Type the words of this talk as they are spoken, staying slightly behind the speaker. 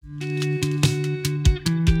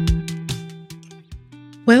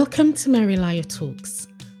Welcome to Mary Laya Talks,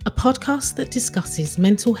 a podcast that discusses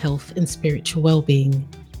mental health and spiritual well-being.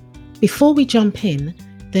 Before we jump in,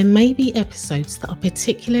 there may be episodes that are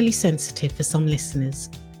particularly sensitive for some listeners,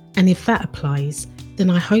 and if that applies,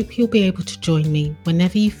 then I hope you'll be able to join me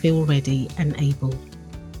whenever you feel ready and able.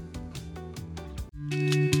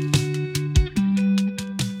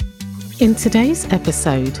 In today's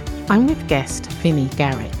episode, I'm with guest Vinnie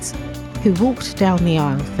Garrett, who walked down the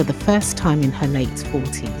aisle for the first time in her late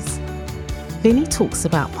 40s. Vinnie talks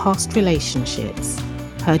about past relationships,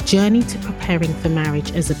 her journey to preparing for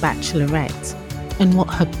marriage as a bachelorette, and what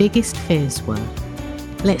her biggest fears were.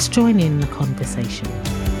 Let's join in the conversation.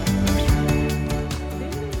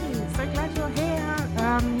 Vinnie, so glad you're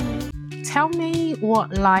here. Tell me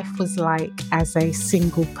what life was like as a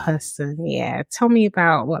single person. Yeah, tell me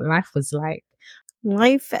about what life was like.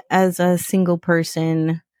 Life as a single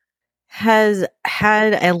person has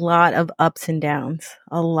had a lot of ups and downs.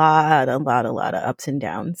 A lot of ups and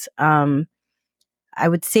downs. I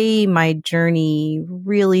would say my journey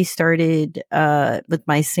really started with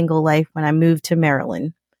my single life when I moved to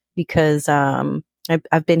Maryland, because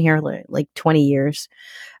I've been here like 20 years.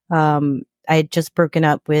 I had just broken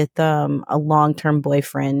up with a long-term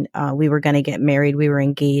boyfriend. We were going to get married. We were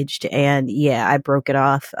engaged, and I broke it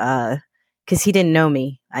off because he didn't know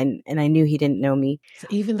me. I knew he didn't know me. So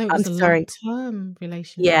even though it was a long-term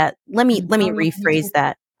relationship. Yeah, let me rephrase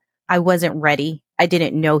that. I wasn't ready. I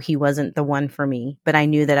didn't know he wasn't the one for me, but I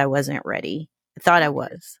knew that I wasn't ready. I thought I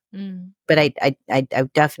was, but I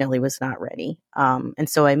definitely was not ready. And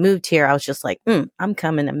so I moved here. I was just like, I'm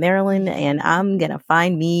coming to Maryland and I'm going to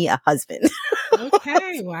find me a husband.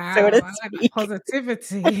 Okay. Wow. So I like the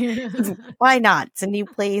positivity. Why not? It's a new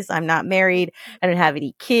place. I'm not married. I don't have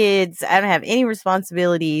any kids. I don't have any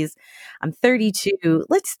responsibilities. I'm 32.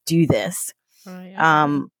 Let's do this.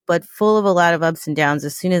 Right. But full of a lot of ups and downs.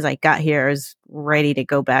 As soon as I got here, I was ready to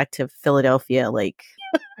go back to Philadelphia.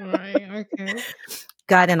 Right. Okay.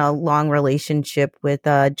 Got in a long relationship with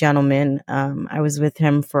a gentleman. I was with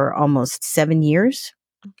him for almost 7 years.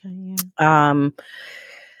 Okay. Yeah.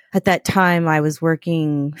 At that time, I was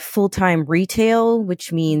working full-time retail,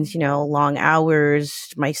 which means, long hours.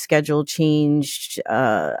 My schedule changed.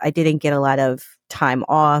 I didn't get a lot of time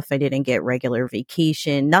off. I didn't get regular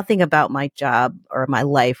vacation. Nothing about my job or my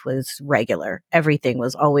life was regular. Everything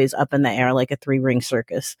was always up in the air like a 3-ring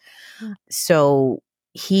circus. So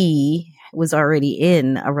he was already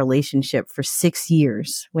in a relationship for 6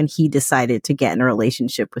 years when he decided to get in a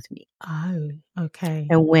relationship with me. Oh, okay.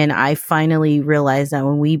 And when I finally realized that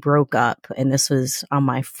when we broke up, and this was on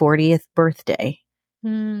my 40th birthday,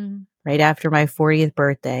 right after my 40th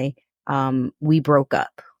birthday, we broke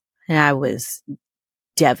up. And I was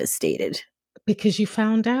devastated. Because you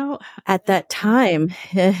found out? At that time,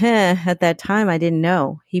 I didn't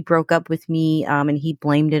know. He broke up with me, and he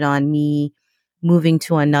blamed it on me moving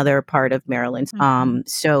to another part of Maryland.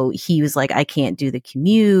 So he was like, I can't do the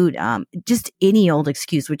commute. Just any old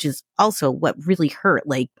excuse, which is also what really hurt.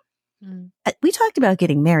 Like, we talked about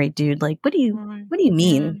getting married, dude. Like, what do you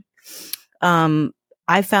mean?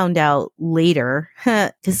 I found out later,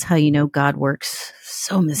 this is how you know God works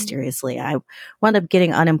so mysteriously. I wound up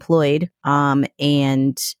getting unemployed,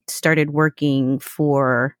 and started working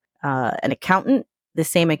for an accountant, the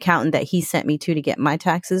same accountant that he sent me to get my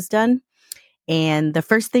taxes done. And the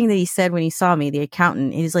first thing that he said when he saw me, the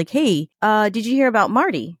accountant, he's like, hey, did you hear about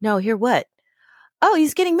Marty? No, hear what? Oh,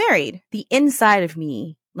 he's getting married. The inside of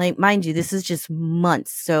me, like, mind you, this is just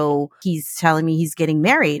months. So he's telling me he's getting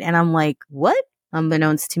married. And I'm like, what?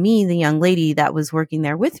 Unbeknownst to me, the young lady that was working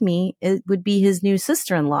there with me, it would be his new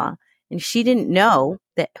sister-in-law. And she didn't know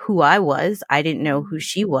that who I was. I didn't know who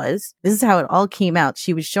she was. This is how it all came out.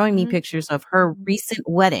 She was showing me pictures of her recent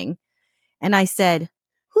wedding. And I said,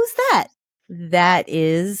 who's that? That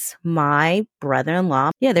is my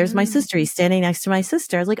brother-in-law. Yeah, there's my sister. He's standing next to my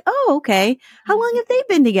sister. I was like, oh, okay. How long have they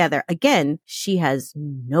been together? Again, she has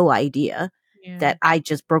no idea that I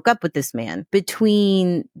just broke up with this man.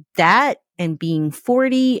 Between that and being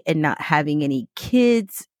 40 and not having any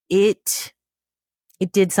kids, it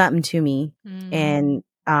did something to me. And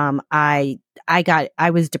I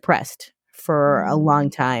was depressed for a long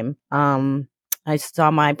time. I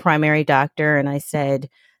saw my primary doctor and I said,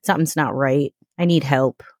 something's not right. I need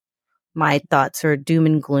help. My thoughts are doom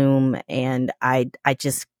and gloom, and I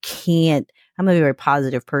just can't. I'm a very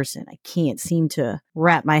positive person. I can't seem to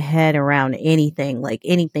wrap my head around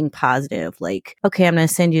anything positive. Like, okay, I'm going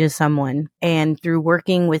to send you to someone. And through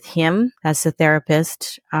working with him as a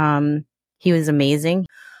therapist, he was amazing.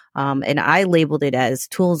 And I labeled it as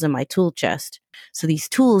tools in my tool chest. So these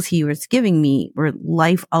tools he was giving me were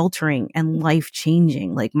life altering and life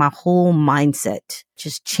changing. Like my whole mindset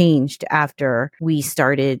just changed after we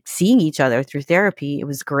started seeing each other through therapy. It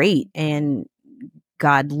was great. And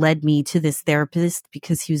God led me to this therapist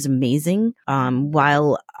because he was amazing.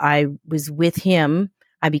 While I was with him,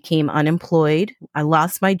 I became unemployed. I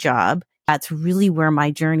lost my job. That's really where my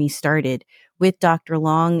journey started, with Dr.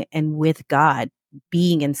 Long and with God,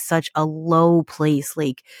 being in such a low place,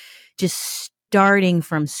 like just starting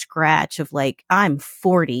from scratch of like, I'm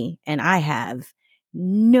 40 and I have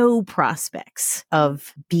no prospects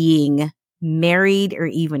of being married or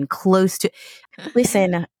even close to.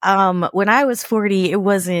 Listen, when I was 40, it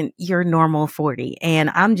wasn't your normal 40. And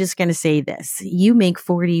I'm just going to say this. You make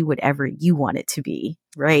 40 whatever you want it to be,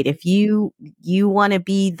 right? If you want to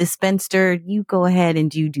be the spinster, you go ahead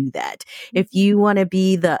and you do that. If you want to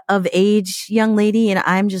be the of age young lady and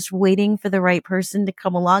I'm just waiting for the right person to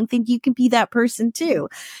come along, then you can be that person too.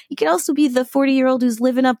 You can also be the 40-year-old who's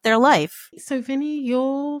living up their life. So, Vinny,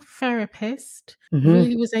 your therapist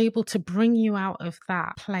really was able to bring you out of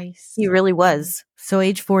that place. He really was. So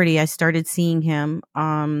age 40, I started seeing him.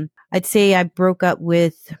 I'd say I broke up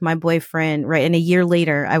with my boyfriend, right? And a year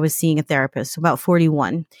later, I was seeing a therapist, so about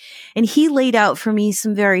 41. And he laid out for me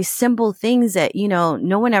some very simple things that,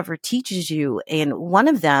 no one ever teaches you. And one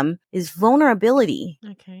of them is vulnerability.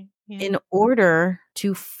 Okay. Yeah. In order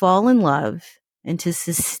to fall in love and to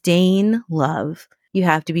sustain love, you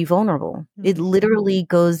have to be vulnerable. It literally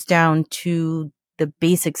goes down to the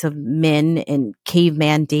basics of men and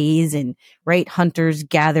caveman days and right, hunters,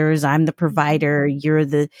 gatherers. I'm the provider.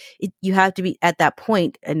 You have to be at that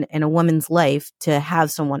point in a woman's life to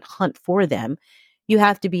have someone hunt for them. You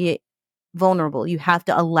have to be vulnerable. You have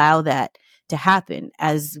to allow that to happen.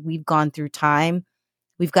 As we've gone through time,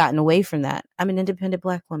 we've gotten away from that. I'm an independent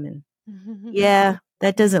Black woman. Yeah,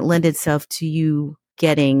 that doesn't lend itself to you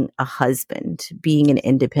getting a husband, being an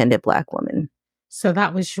independent Black woman. So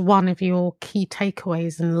that was one of your key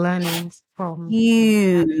takeaways and learnings from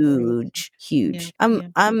huge.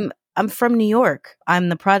 I'm from New York. I'm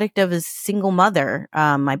the product of a single mother.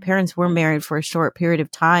 My parents were married for a short period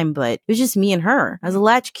of time, but it was just me and her. I was a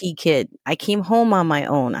latchkey kid. I came home on my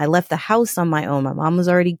own. I left the house on my own. My mom was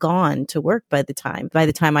already gone to work by the time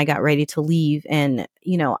I got ready to leave. And,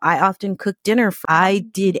 I often cooked dinner. I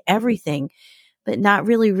did everything, but not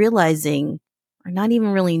really realizing or not even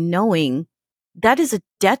really knowing that is a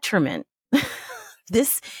detriment.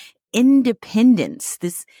 This independence,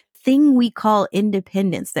 this thing we call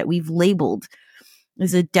independence that we've labeled,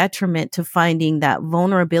 is a detriment to finding that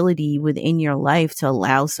vulnerability within your life to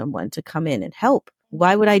allow someone to come in and help.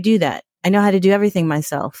 Why would I do that? I know how to do everything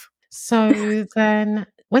myself. So then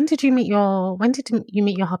when did you meet your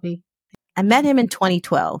hubby? I met him in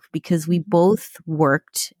 2012 because we both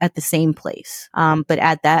worked at the same place. But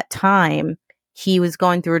at that time, he was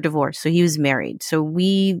going through a divorce, so he was married. So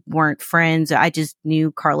we weren't friends. I just knew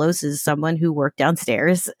Carlos as someone who worked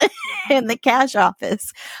downstairs in the cash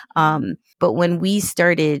office. But when we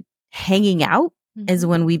started hanging out is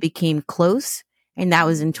when we became close, and that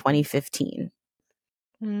was in 2015.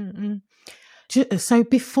 So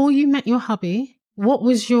before you met your hubby, what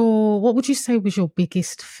would you say was your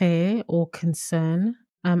biggest fear or concern?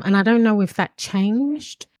 And I don't know if that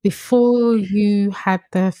changed before you had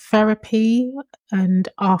the therapy and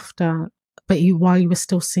after, but while you were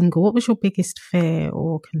still single. What was your biggest fear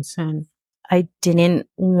or concern? I didn't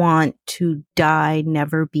want to die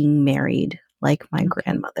never being married like my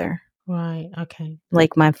grandmother. Right. Okay.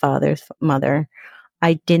 Like my father's mother.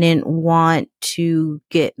 I didn't want to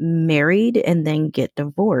get married and then get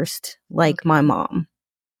divorced like my mom.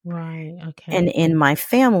 Right. Okay. And in my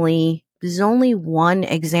family, there's only one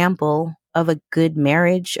example of a good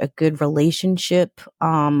marriage, a good relationship.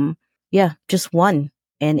 Just one.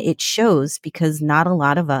 And it shows because not a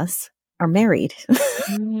lot of us are married.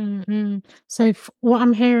 So what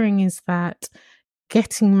I'm hearing is that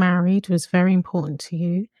getting married was very important to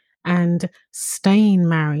you and staying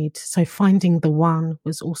married. So finding the one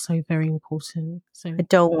was also very important. So I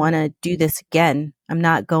don't want to do this again. I'm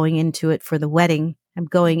not going into it for the wedding. I'm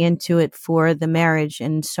going into it for the marriage.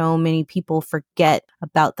 And so many people forget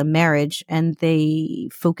about the marriage and they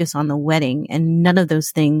focus on the wedding. And none of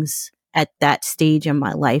those things at that stage in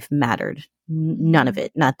my life mattered. None of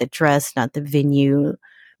it. Not the dress, not the venue.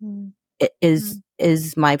 Is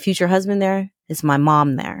my future husband there? Is my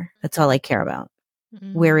mom there? That's all I care about.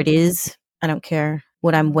 Where it is, I don't care.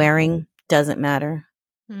 What I'm wearing doesn't matter.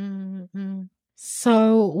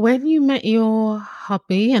 So when you met your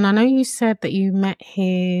hubby, and I know you said that you met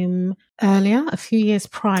him earlier, a few years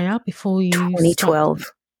prior, before you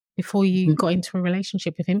 2012. before you got into a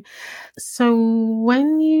relationship with him. So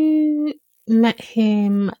when you met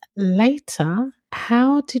him later,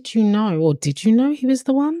 how did you know, or did you know he was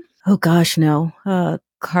the one? Oh gosh, no.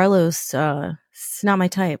 Carlos, it's not my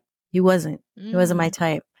type. He wasn't. He wasn't my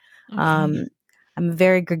type. Okay. I'm a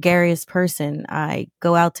very gregarious person. I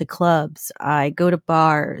go out to clubs. I go to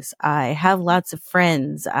bars. I have lots of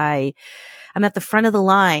friends. I'm at the front of the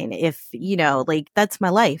line. If, like that's my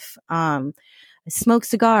life. I smoke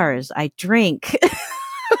cigars. I drink.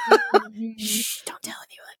 Shh, don't tell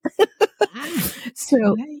anyone.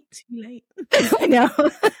 Too late. I know.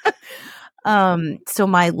 So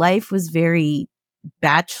my life was very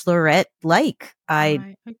bachelorette-like.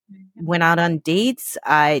 I went out on dates.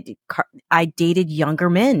 I dated younger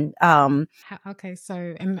men. Okay,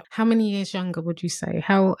 so and how many years younger would you say?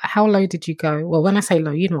 How low did you go? Well, when I say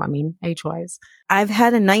low, you know what I mean, age-wise. I've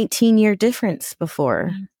had a 19-year difference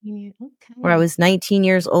before, where I was 19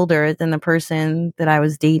 years older than the person that I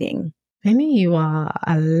was dating. Penny, you are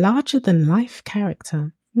a larger than life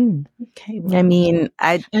character. Okay. Well, I mean,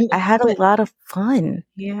 I had a lot of fun.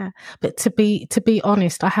 Yeah, but to be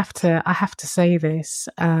honest, I have to say this.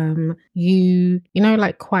 You know,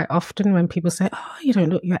 like quite often when people say, "Oh, you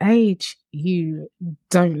don't look your age," you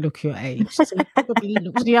don't look your age. So you probably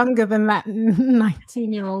looked younger than that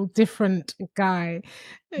 19-year-old different guy.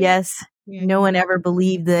 Yes. Yeah, no one ever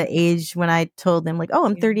believed the age when I told them, like, "Oh,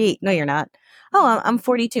 I'm 38." No, you're not. "Oh, I'm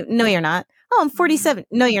 42." No, you're not. "Oh, I'm 47."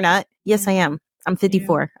 No, you're not. Yes, I am. I'm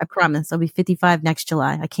 54. I promise. I'll be 55 next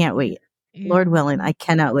July. I can't wait. Lord willing, I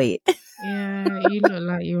cannot wait. Yeah, you look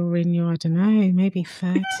like you're in your, I don't know, maybe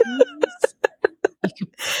 30s. You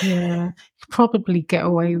could probably get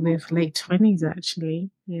away with late 20s, actually.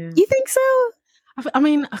 Yeah. You think so? I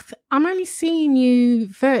mean, I'm only seeing you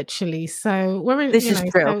virtually, so we're in. This is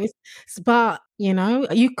true. But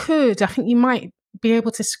you could. I think you might be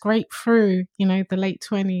able to scrape through. The late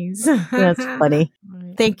 20s. That's funny.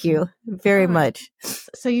 Right. Thank you very much.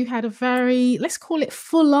 So you had a very, let's call it,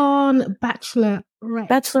 full-on bachelorette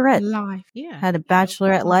life. Yeah, had a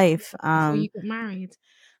bachelorette life. Before you got married.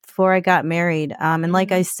 Before I got married, and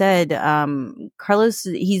like I said, Carlos,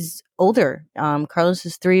 he's older. Carlos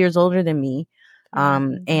is 3 years older than me.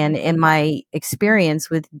 And in my experience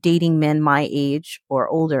with dating men my age or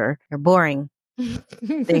older, they're boring.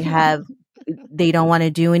 They don't want to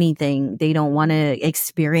do anything. They don't want to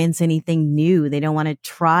experience anything new. They don't want to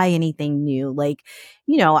try anything new. Like,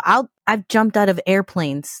 I've jumped out of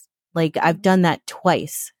airplanes. Like, I've done that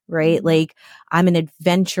twice, right? Like, I'm an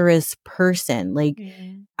adventurous person. Like,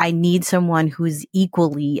 I need someone who's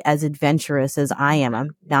equally as adventurous as I am.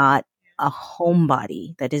 I'm not a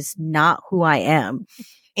homebody. That is not who I am.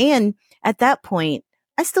 And at that point,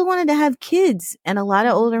 I still wanted to have kids, and a lot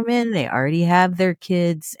of older men, they already have their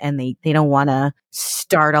kids and they don't want to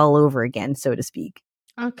start all over again, so to speak.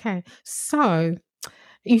 Okay. So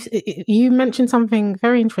you mentioned something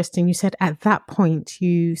very interesting. You said at that point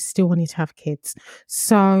you still wanted to have kids.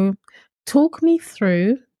 So talk me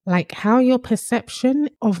through like how your perception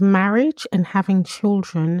of marriage and having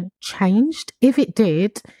children changed, if it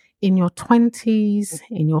did, in your 20s,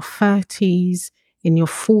 in your 30s, in your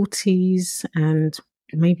 40s, and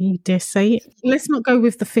maybe you dare say it. Let's not go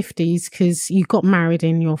with the 50s because you got married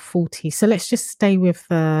in your 40s. So let's just stay with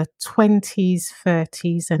the 20s,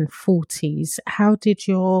 30s, and 40s. How did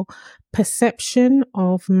your perception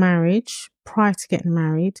of marriage prior to getting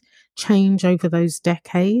married change over those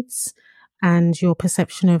decades, and your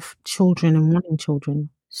perception of children and wanting children?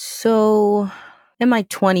 So in my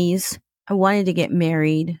 20s, I wanted to get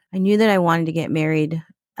married. I knew that I wanted to get married.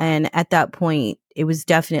 And at that point, it was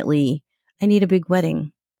definitely, I need a big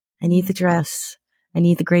wedding. I need the dress. I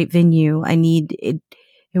need the great venue. I need it.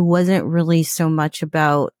 It wasn't really so much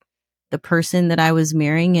about the person that I was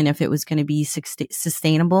marrying and if it was going to be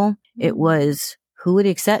sustainable. It was who would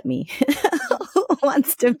accept me, who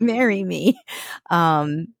wants to marry me.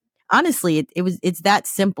 Honestly, it's that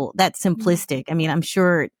simple, that simplistic. I mean, I'm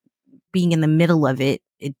sure being in the middle of it,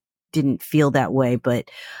 it didn't feel that way, but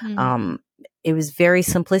it was very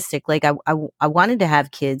simplistic. Like I wanted to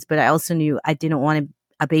have kids, but I also knew I didn't want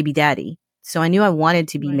a baby daddy. So I knew I wanted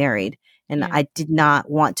to be married, and I did not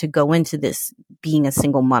want to go into this being a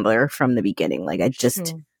single mother from the beginning. Like I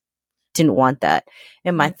just didn't want that.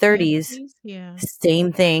 In my 30s,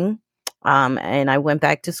 same thing. And I went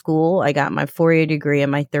back to school. I got my 4-year degree in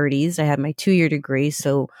my 30s. I had my 2-year degree.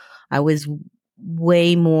 So I was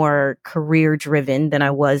way more career driven than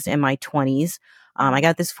I was in my 20s. I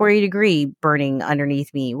got this 4-year degree burning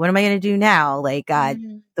underneath me. What am I going to do now? Like, God,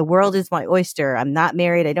 the world is my oyster. I'm not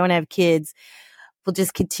married. I don't have kids. We'll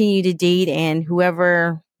just continue to date, and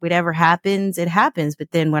whoever whatever happens, it happens.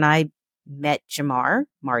 But then when I met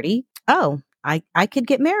Marty, I could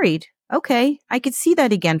get married. Okay. I could see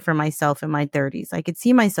that again for myself in my 30s. I could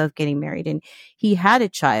see myself getting married, and he had a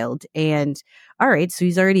child, and all right. So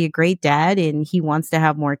he's already a great dad and he wants to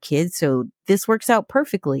have more kids. So this works out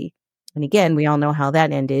perfectly. And again, we all know how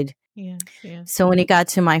that ended. Yes, yes. So when it got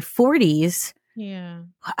to my 40s, yeah,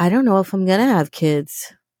 I don't know if I'm going to have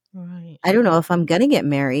kids. right. I don't know if I'm going to get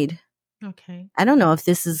married. Okay. I don't know if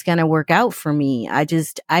this is going to work out for me. I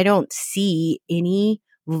don't see any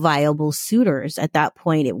viable suitors. At that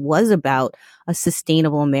point, it was about a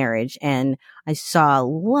sustainable marriage. And I saw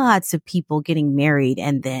lots of people getting married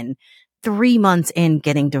and then 3 months in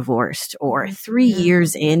getting divorced, or 3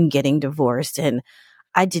 years in getting divorced. And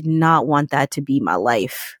I did not want that to be my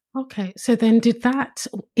life. Okay. So then did that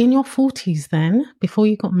in your 40s then, before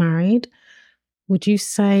you got married, would you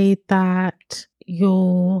say that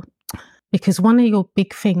because one of your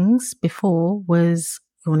big things before was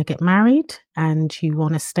you want to get married and you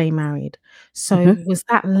want to stay married. So was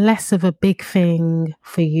that less of a big thing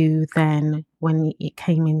for you than when you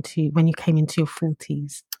came into your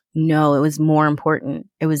 40s? No, it was more important.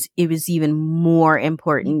 It was even more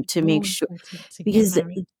important to make sure, because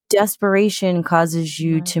desperation causes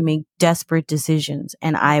you to make desperate decisions.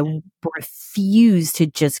 And I refuse to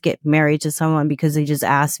just get married to someone because they just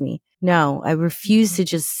asked me. No, I refuse to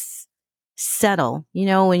just settle. You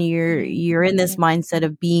know, when you're in this mindset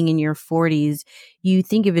of being in your 40s, you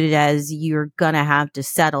think of it as you're gonna have to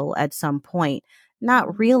settle at some point,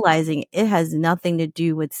 not realizing it has nothing to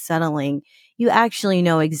do with settling. You actually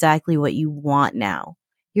know exactly what you want now.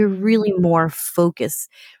 You're really more focused.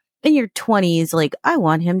 In your 20s, like, I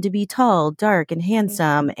want him to be tall, dark, and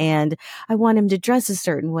handsome, and I want him to dress a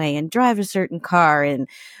certain way and drive a certain car and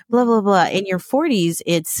blah, blah, blah. In your 40s,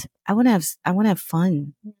 it's, I want to have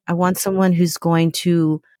fun. I want someone who's going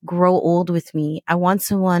to grow old with me. I want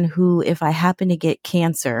someone who, if I happen to get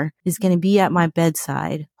cancer, is going to be at my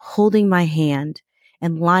bedside, holding my hand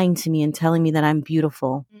and lying to me and telling me that I'm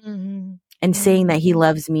beautiful. And saying that he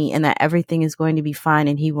loves me and that everything is going to be fine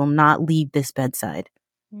and he will not leave this bedside.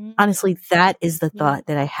 Honestly, that is the thought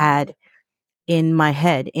that I had in my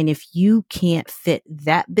head. And if you can't fit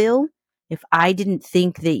that bill, if I didn't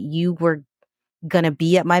think that you were going to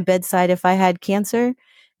be at my bedside if I had cancer,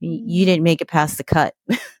 you didn't make it past the cut.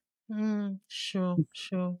 Sure.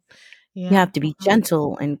 Yeah. You have to be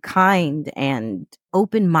gentle and kind and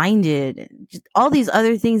open-minded. Just all these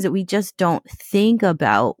other things that we just don't think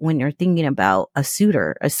about when you're thinking about a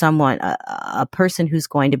suitor, or someone, a person who's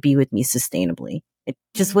going to be with me sustainably. It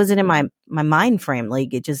just wasn't in my mind frame. Like,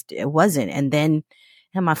 it wasn't. And then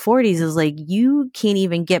in my 40s, it was like, you can't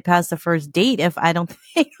even get past the first date if I don't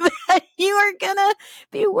think that you are gonna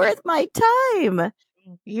be worth my time.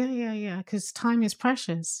 Yeah. Because time is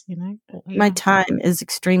precious, you know. My time is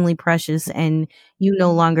extremely precious, and you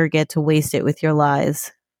no longer get to waste it with your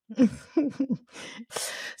lies.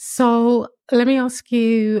 So let me ask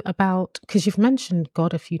you about, because you've mentioned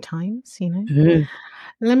God a few times, you know.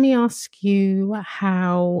 Let me ask you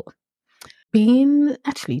how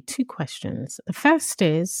actually 2 questions. The first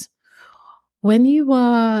is, when you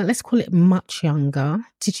were, let's call it much younger,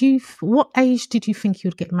 what age did you think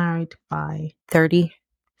you'd get married by? 30.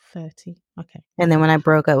 30. Okay. And then when I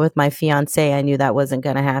broke up with my fiance, I knew that wasn't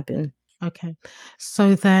going to happen. Okay.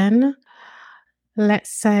 So then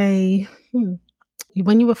let's say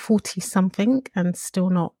when you were 40 something and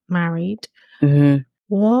still not married,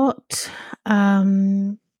 how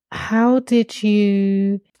did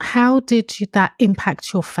that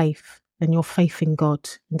impact your faith and your faith in God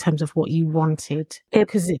in terms of what you wanted?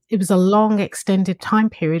 Because it was a long, extended time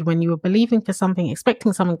period when you were believing for something,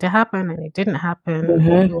 expecting something to happen, and it didn't happen.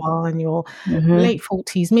 Here you are in your late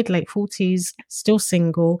 40s, mid-late 40s, still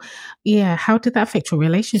single. Yeah. How did that affect your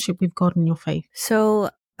relationship with God and your faith? So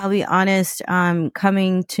I'll be honest,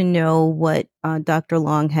 coming to know what Dr.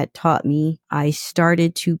 Long had taught me, I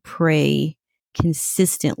started to pray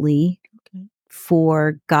consistently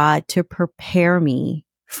for God to prepare me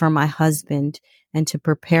for my husband and to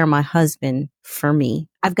prepare my husband for me.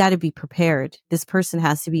 I've got to be prepared. This person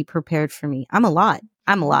has to be prepared for me. I'm a lot.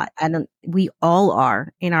 We all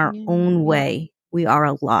are in our own way. We are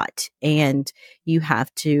a lot. And you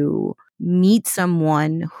have to meet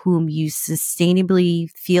someone whom you sustainably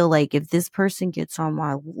feel like, if this person gets on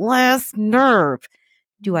my last nerve,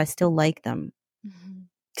 do I still like them?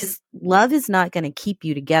 Because love is not going to keep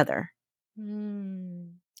you together.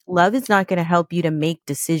 Love is not going to help you to make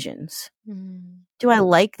decisions. Do I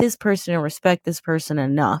like this person and respect this person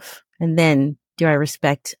enough? And then do I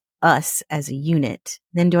respect us as a unit?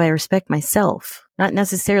 Then do I respect myself? not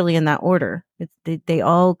necessarily in that order. They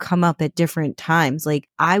all come up at different times. Like,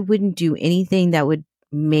 I wouldn't do anything that would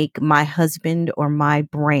make my husband or my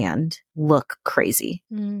brand look crazy.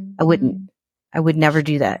 I wouldn't. I would never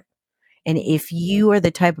do that. And if you are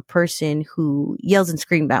the type of person who yells and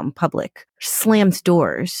screams out in public, slams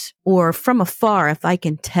doors, or from afar, if I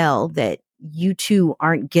can tell that you two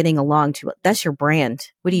aren't getting along too well, that's your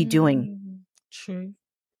brand. What are you doing? True.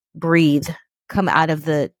 Breathe. Come out of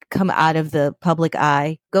the public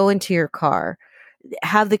eye. Go into your car.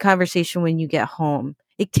 Have the conversation when you get home.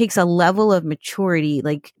 It takes a level of maturity.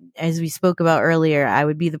 Like, as we spoke about earlier, I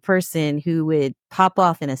would be the person who would pop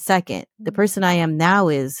off in a second. The person I am now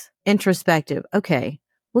is introspective. Okay,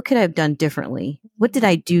 what could I have done differently? What did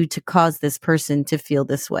I do to cause this person to feel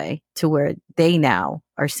this way, to where they now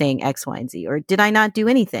are saying X, Y, and Z? Or did I not do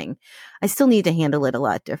anything? I still need to handle it a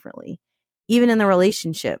lot differently. Even in the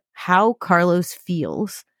relationship, how Carlos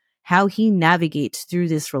feels, how he navigates through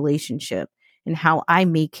this relationship, and how I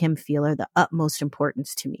make him feel are the utmost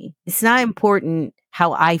importance to me. It's not important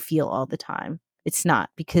how I feel all the time. It's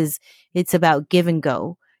not, because it's about give and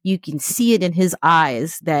go. You can see it in his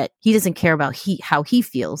eyes that he doesn't care about how he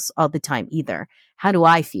feels all the time either. How do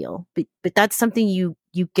I feel? But that's something you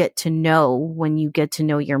get to know when you get to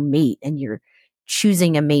know your mate and you're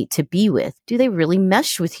choosing a mate to be with. Do they really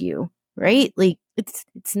mesh with you? Right? Like,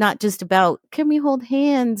 it's not just about, can we hold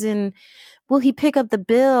hands and will he pick up the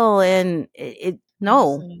bill? And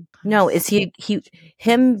no, is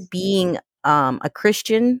him being a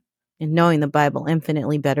Christian and knowing the Bible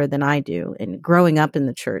infinitely better than I do, and growing up in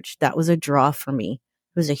the church, that was a draw for me.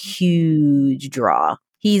 It was a huge draw.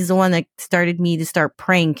 He's the one that started me to start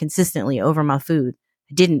praying consistently over my food.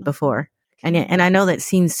 I didn't before. And I know that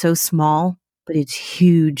seems so small, but it's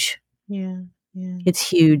huge. Yeah. It's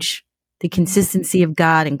huge. The consistency of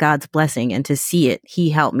God and God's blessing, and to see it, he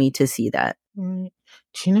helped me to see that. Right.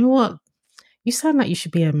 Do you know what? You sound like you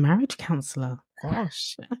should be a marriage counselor.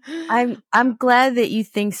 Gosh. I'm glad that you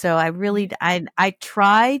think so. I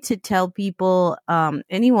try to tell people,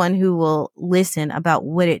 anyone who will listen, about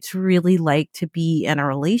what it's really like to be in a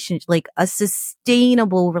relationship, like a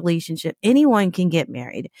sustainable relationship. Anyone can get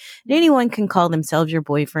married. Anyone can call themselves your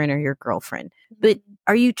boyfriend or your girlfriend. But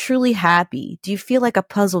are you truly happy? Do you feel like a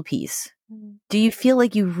puzzle piece? Do you feel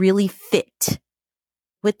like you really fit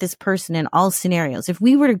with this person in all scenarios? If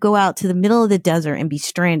we were to go out to the middle of the desert and be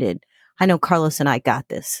stranded, I know Carlos and I got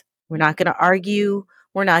this. We're not going to argue.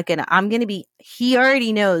 He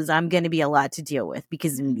already knows I'm going to be a lot to deal with,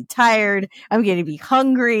 because I'm going to be tired. I'm going to be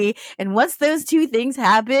hungry. And once those two things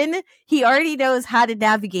happen, he already knows how to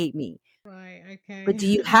navigate me. Right. Okay. But do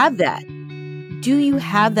you have that? Do you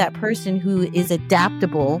have that person who is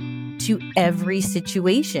adaptable to every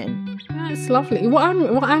situation? That's lovely. What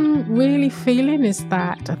I'm really feeling is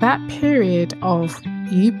that period of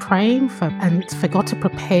you praying for God to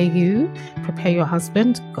prepare your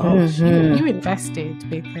husband. Gosh, you invested,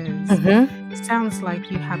 because it sounds like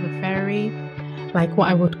you have a very, like, what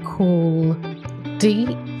I would call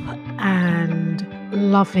deep and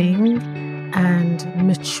loving and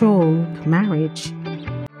mature marriage.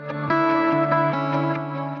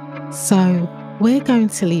 So we're going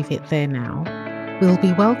to leave it there now. We'll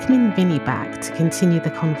be welcoming Vinny back to continue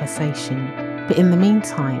the conversation. But in the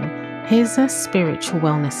meantime, here's a spiritual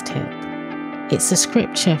wellness tip. It's a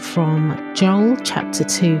scripture from Joel chapter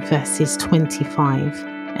 2, verses 25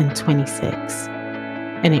 and 26.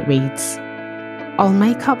 And it reads, I'll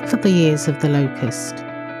make up for the years of the locust,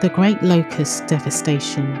 the great locust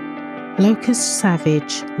devastation, locusts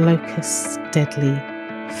savage, locusts deadly,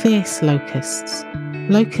 fierce locusts,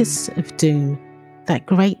 locusts of doom, that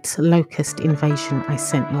great locust invasion I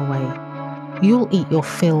sent your way. You'll eat your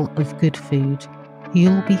fill of good food.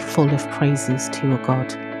 You'll be full of praises to your God,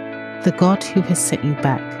 the God who has set you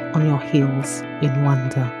back on your heels in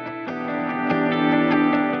wonder.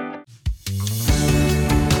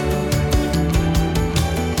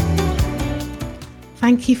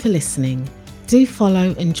 Thank you for listening. Do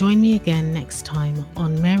follow and join me again next time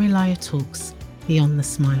on Mary Lyle Talks Beyond the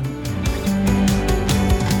Smile.